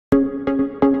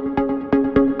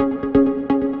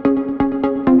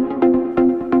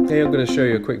Hey, I'm going to show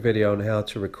you a quick video on how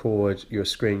to record your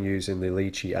screen using the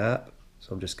Litchi app.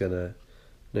 So I'm just going to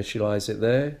initialize it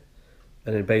there,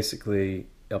 and then basically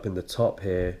up in the top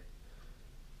here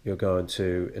you're going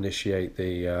to initiate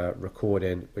the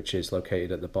recording, which is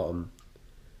located at the bottom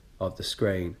of the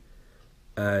screen,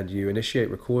 and you initiate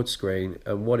record screen.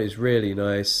 And what is really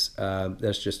nice,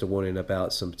 there's just a warning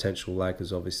about some potential lag,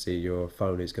 because obviously your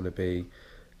phone is going to be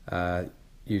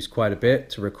used quite a bit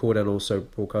to record and also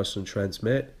broadcast and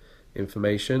transmit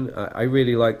information. I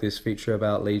really like this feature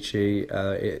about Litchi.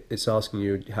 It's asking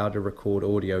you how to record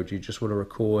audio. Do you just want to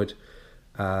record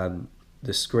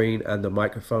the screen and the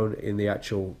microphone in the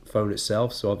actual phone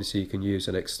itself? So obviously you can use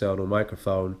an external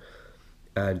microphone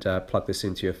and plug this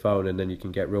into your phone, and then you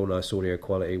can get real nice audio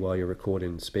quality while you're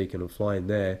recording, speaking and flying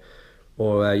there.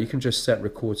 Or you can just set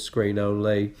record screen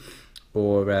only,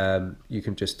 or you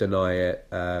can just deny it.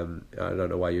 I don't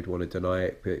know why you'd want to deny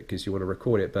it, because you want to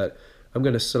record it, but I'm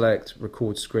going to select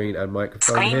record screen and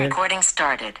microphone screen here. Recording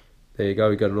started. There you go,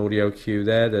 we got an audio cue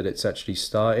there that it's actually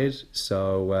started.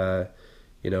 So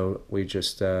you know, we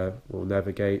just will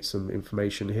navigate some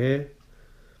information here,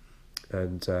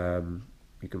 and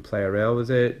you can play around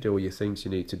with it, do all your things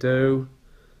you need to do,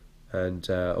 and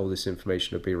all this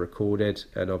information will be recorded,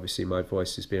 and obviously my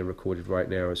voice is being recorded right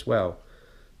now as well.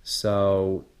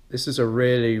 So this is a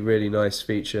really nice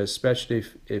feature, especially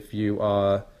if you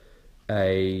are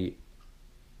a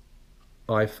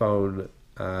iPhone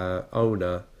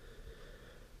owner.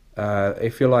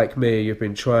 If you're like me, you've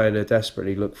been trying to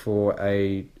desperately look for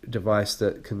a device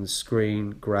that can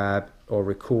screen grab or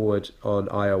record on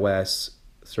iOS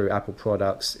through Apple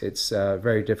products. It's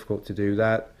very difficult to do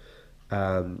that.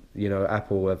 You know,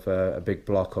 Apple have a big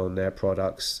block on their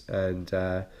products,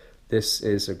 and this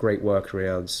is a great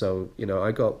workaround. So, you know,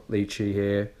 I got Litchi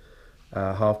here,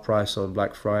 half price on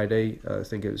Black Friday. I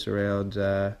think it was around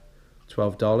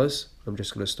 $12. I'm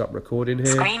just going to stop recording here.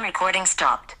 Screen recording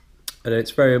stopped. And it's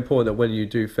very important that when you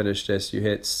do finish this, you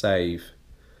hit save,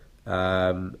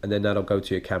 and then that'll go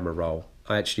to your camera roll.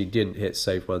 I actually didn't hit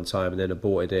save one time and then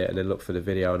aborted it and then looked for the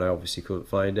video, and I obviously couldn't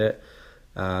find it.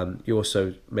 You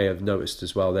also may have noticed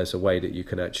as well, there's a way that you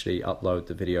can actually upload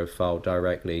the video file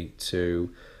directly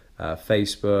to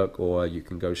Facebook, or you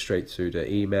can go straight through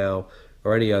to email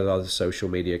or any other social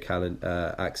media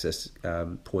access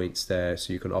points there,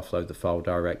 so you can offload the file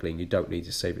directly and you don't need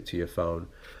to save it to your phone.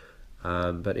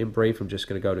 But in brief, I'm just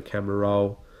going to go to camera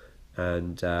roll,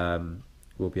 and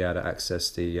we'll be able to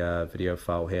access the video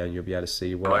file here, and you'll be able to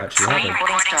see what actually happened.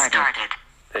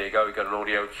 There you go, we've got an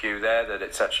audio cue there that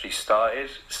it's actually started.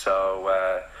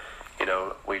 So you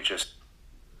know, we just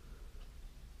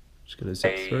going to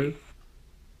zip through.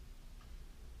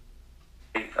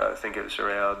 I think it was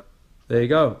around. There you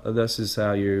go, and this is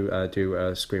how you do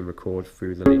a screen record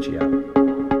through the Litchi app.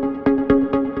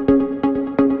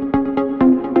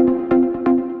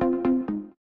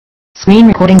 Screen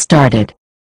recording started.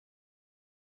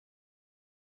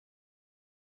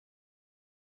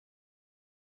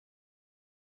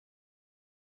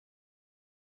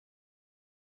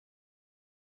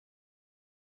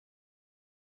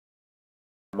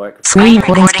 Screen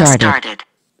recording started.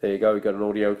 There you go, we've got an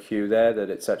audio cue there that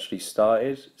it's actually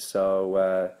started.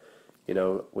 So you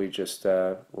know, we just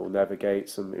will navigate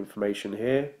some information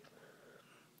here,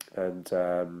 and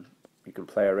you can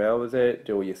play around with it,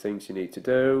 do all your things you need to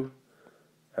do,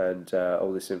 and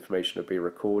all this information will be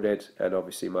recorded, and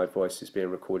obviously my voice is being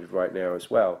recorded right now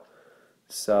as well.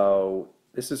 So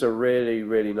this is a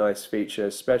really nice feature,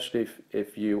 especially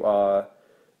if you are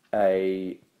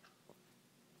a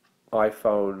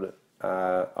iPhone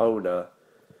owner.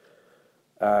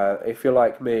 If you're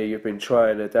like me, you've been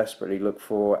trying to desperately look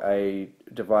for a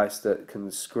device that can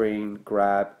screen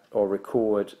grab or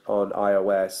record on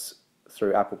iOS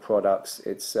through Apple products.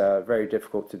 It's very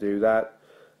difficult to do that.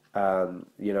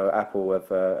 You know, Apple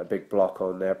have a big block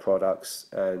on their products,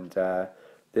 and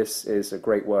this is a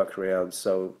great workaround.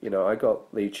 So, you know, I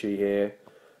got Litchi here,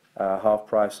 half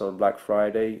price on Black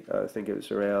Friday. I think it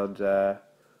was around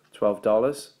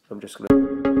 $12. I'm just going to